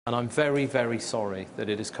And I'm very, very sorry that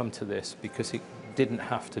it has come to this, because it didn't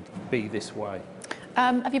have to be this way.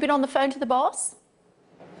 Have you been on the phone to the boss?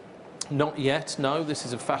 Not yet, no. This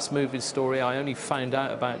is a fast-moving story. I only found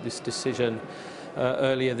out about this decision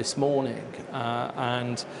earlier this morning,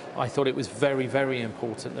 and I thought it was very, very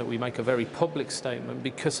important that we make a very public statement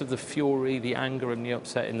because of the fury, the anger and the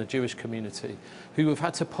upset in the Jewish community, who have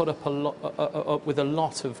had to put up with a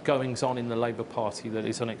lot of goings-on in the Labour Party that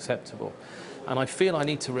is unacceptable. And I feel I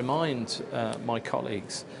need to remind my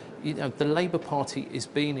colleagues, you know, the Labour Party is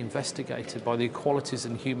being investigated by the Equalities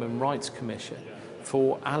and Human Rights Commission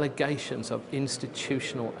for allegations of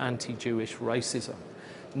institutional anti-Jewish racism.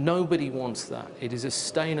 Nobody wants that. It is a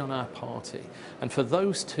stain on our party. And for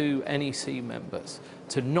those two NEC members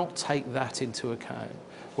to not take that into account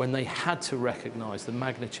when they had to recognise the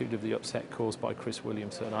magnitude of the upset caused by Chris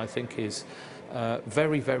Williamson, I think is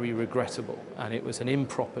very, very regrettable, and it was an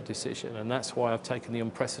improper decision, and that's why I've taken the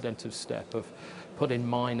unprecedented step of putting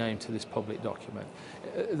my name to this public document.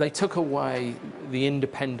 They took away the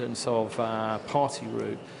independence of our party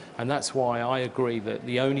route, and that's why I agree that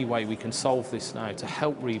the only way we can solve this now to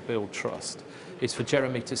help rebuild trust is for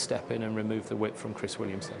Jeremy to step in and remove the whip from Chris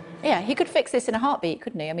Williamson. Yeah, he could fix this in a heartbeat,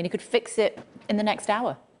 couldn't he? I mean, he could fix it in the next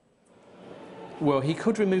hour. Well, he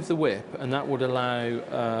could remove the whip, and that would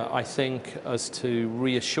allow, I think, us to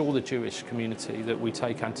reassure the Jewish community that we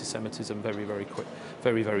take anti-Semitism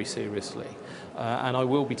very, very seriously. And I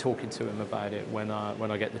will be talking to him about it when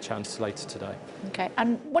I get the chance later today. Okay,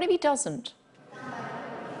 and what if he doesn't?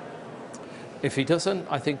 If he doesn't,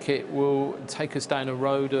 I think it will take us down a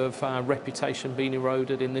road of our reputation being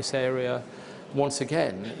eroded in this area. Once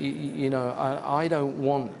again, you know, I don't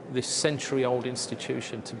want this century-old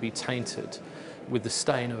institution to be tainted with the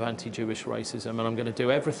stain of anti-Jewish racism, and I'm going to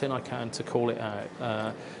do everything I can to call it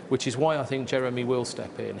out, which is why I think Jeremy will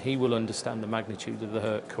step in. He will understand the magnitude of the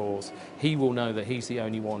hurt caused. He will know that he's the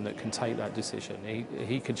only one that can take that decision.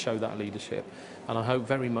 He can show that leadership, and I hope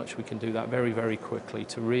very much we can do that very, very quickly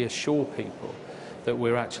to reassure people that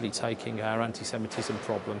we're actually taking our anti-Semitism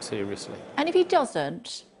problem seriously. And if he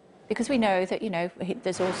doesn't, because we know that, you know,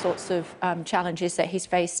 there's all sorts of challenges that he's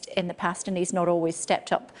faced in the past, and he's not always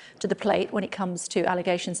stepped up to the plate when it comes to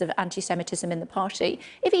allegations of anti-Semitism in the party.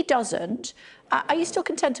 If he doesn't, are you still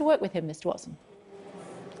content to work with him, Mr. Watson?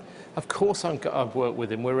 Of course I've worked with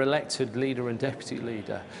him. We're elected leader and deputy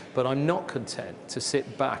leader, but I'm not content to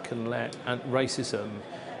sit back and let racism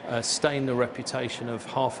stain the reputation of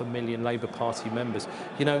 500,000 Labour Party members.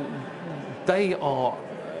 You know, they are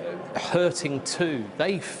hurting too.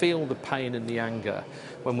 They feel the pain and the anger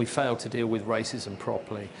when we fail to deal with racism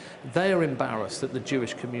properly. They are embarrassed that the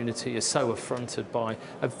Jewish community is so affronted by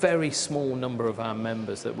a very small number of our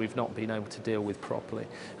members that we've not been able to deal with properly.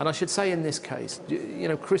 And I should say in this case, you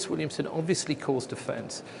know, Chris Williamson obviously caused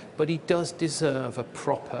offence, but he does deserve a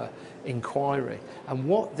proper inquiry. And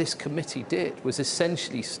what this committee did was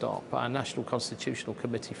essentially stop our National Constitutional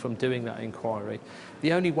Committee from doing that inquiry.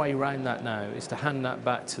 The only way around that now is to hand that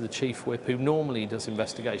back to the Chief Whip, who normally does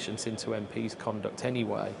investigations into MPs' conduct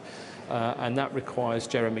anyway, and that requires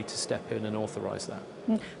Jeremy to step in and authorise that.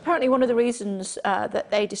 Apparently one of the reasons that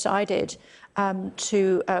they decided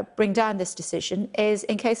to bring down this decision is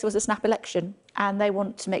in case there was a snap election, and they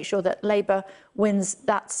want to make sure that Labour wins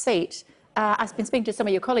that seat. I've been speaking to some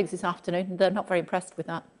of your colleagues this afternoon, and they're not very impressed with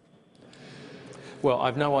that. Well,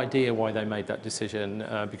 I've no idea why they made that decision,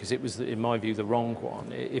 because it was, in my view, the wrong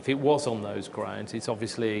one. If it was on those grounds, it's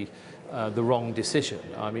obviously the wrong decision.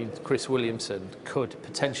 I mean, Chris Williamson could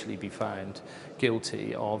potentially be found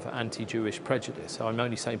guilty of anti-Jewish prejudice. I'm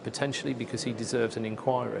only saying potentially because he deserves an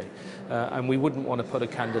inquiry, and we wouldn't want to put a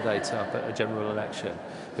candidate up at a general election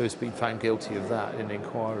who has been found guilty of that in an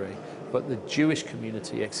inquiry. But the Jewish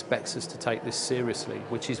community expects us to take this seriously,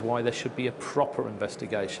 which is why there should be a proper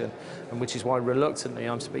investigation, and which is why reluctantly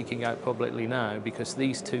I'm speaking out publicly now, because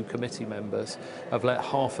these two committee members have let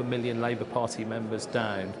 500,000 Labour Party members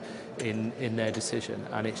down in their decision,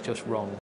 and it's just wrong.